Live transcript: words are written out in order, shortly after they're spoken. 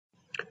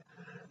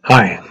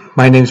Hi,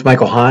 my name is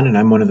Michael Hahn, and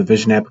I'm one of the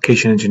vision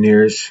application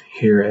engineers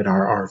here at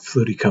our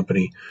ViDi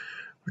company.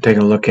 We're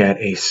taking a look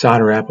at a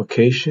solder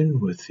application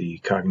with the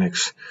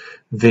Cognex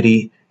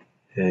ViDi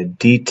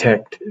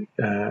Detect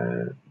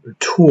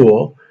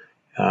tool.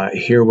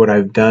 Here what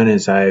I've done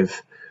is I've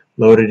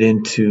loaded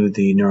into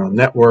the neural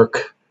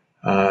network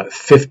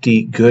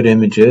 50 good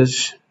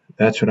images.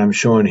 That's what I'm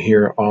showing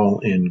here, all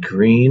in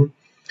green.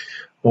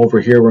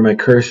 Over here where my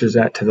cursor is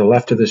at to the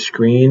left of the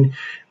screen,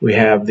 we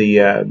have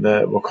the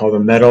we'll call the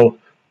metal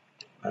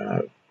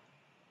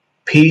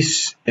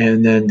piece,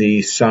 and then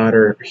the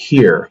solder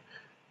here.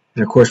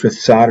 And of course with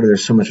solder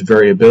there's so much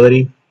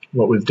variability.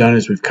 What we've done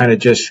is we've kind of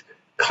just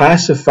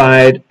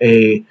classified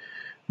a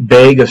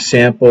bag of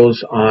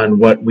samples on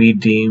what we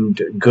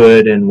deemed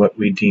good and what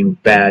we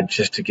deemed bad,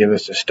 just to give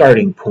us a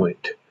starting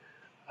point.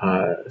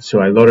 So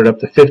I loaded up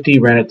the 50,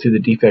 ran it through the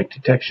defect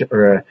detection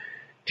or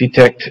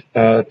detect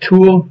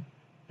tool,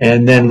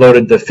 and then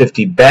loaded the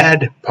 50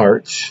 bad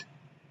parts.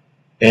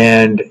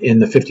 And in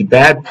the 50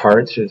 bad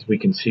parts, as we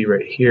can see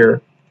right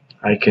here,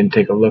 I can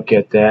take a look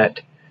at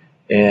that,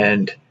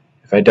 and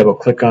if I double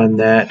click on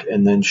that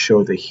and then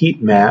show the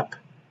heat map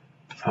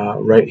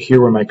right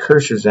here where my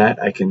cursor is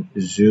at, I can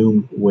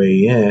zoom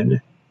way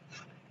in,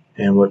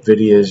 and what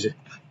ViDi is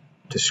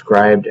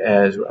described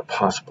as a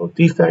possible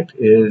defect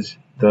is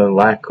the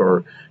lack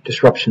or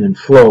disruption in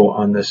flow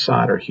on the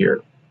solder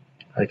here.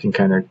 I can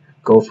kind of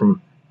go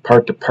from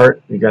part to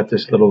part. We got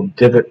this little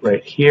divot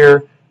right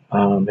here.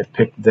 It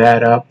picked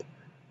that up.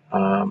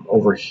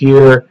 Over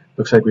here,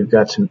 looks like we've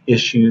got some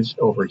issues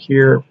over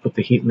here. Put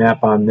the heat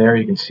map on there.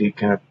 You can see it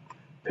kind of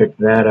picked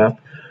that up.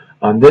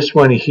 On this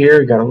one here,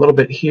 you got a little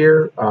bit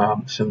here,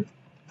 some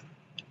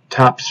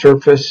top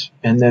surface,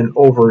 and then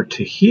over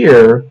to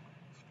here,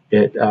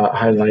 it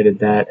highlighted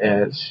that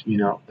as, you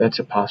know, that's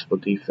a possible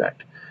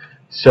defect.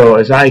 So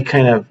as I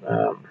kind of,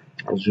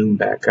 I'll zoom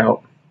back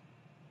out.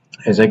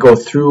 As I go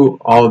through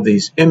all of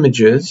these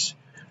images,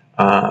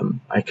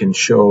 I can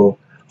show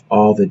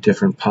all the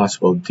different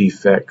possible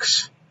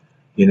defects,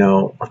 you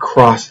know,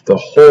 across the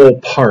whole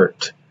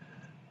part.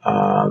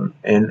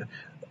 And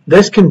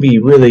this can be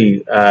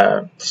really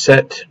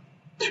set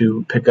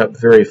to pick up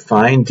very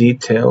fine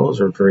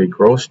details or very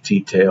gross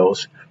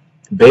details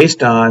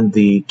based on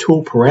the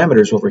tool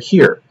parameters over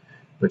here,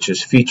 which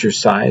is feature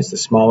size. The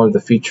smaller the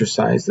feature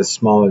size, the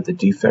smaller the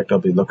defect I'll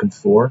be looking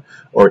for,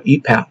 or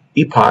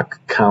epoch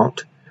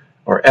count,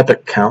 or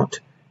epoch count,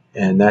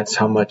 and that's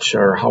how much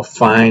or how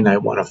fine I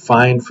want to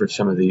find for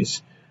some of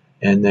these.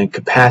 And then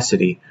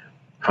capacity,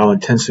 how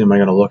intensely am I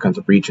going to look on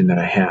the region that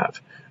I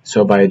have.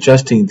 So by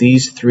adjusting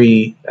these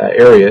three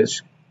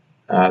areas,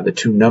 the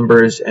two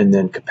numbers and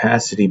then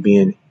capacity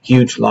being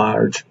huge,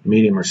 large,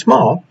 medium, or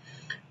small,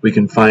 we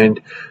can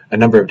find a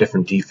number of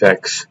different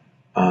defects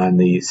on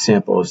the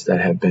samples that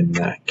have been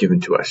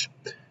given to us.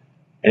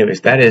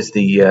 Anyways, that is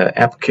the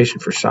application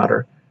for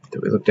solder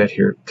that we looked at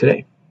here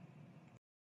today.